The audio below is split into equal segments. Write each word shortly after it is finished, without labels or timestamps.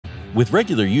With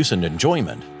regular use and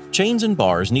enjoyment, chains and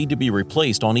bars need to be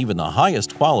replaced on even the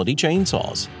highest quality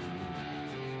chainsaws.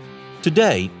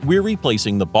 Today, we're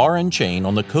replacing the bar and chain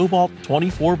on the Kobalt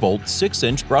 24-volt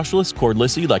 6-inch brushless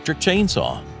cordless electric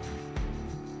chainsaw.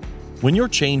 When your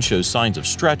chain shows signs of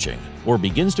stretching or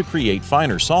begins to create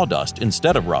finer sawdust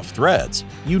instead of rough threads,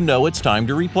 you know it's time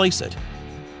to replace it.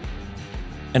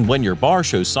 And when your bar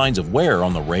shows signs of wear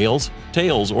on the rails,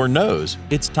 tails, or nose,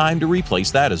 it's time to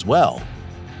replace that as well.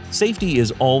 Safety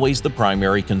is always the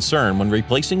primary concern when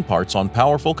replacing parts on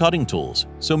powerful cutting tools,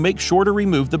 so make sure to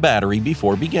remove the battery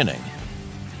before beginning.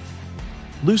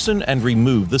 Loosen and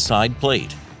remove the side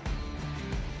plate.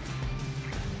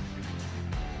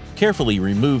 Carefully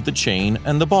remove the chain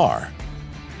and the bar.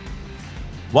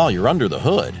 While you're under the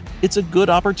hood, it's a good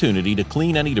opportunity to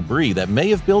clean any debris that may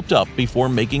have built up before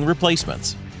making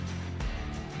replacements.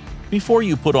 Before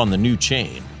you put on the new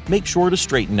chain, make sure to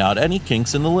straighten out any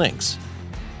kinks in the links.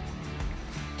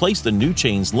 Place the new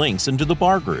chain's links into the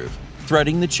bar groove,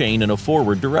 threading the chain in a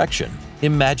forward direction,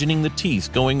 imagining the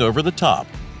teeth going over the top.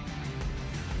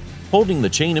 Holding the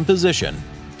chain in position,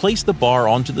 place the bar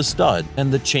onto the stud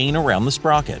and the chain around the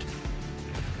sprocket.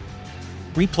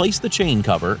 Replace the chain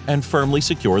cover and firmly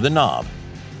secure the knob.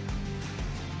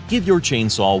 Give your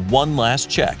chainsaw one last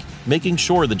check, making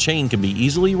sure the chain can be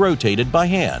easily rotated by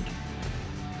hand.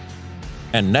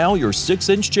 And now your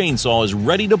 6-inch chainsaw is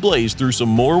ready to blaze through some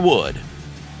more wood.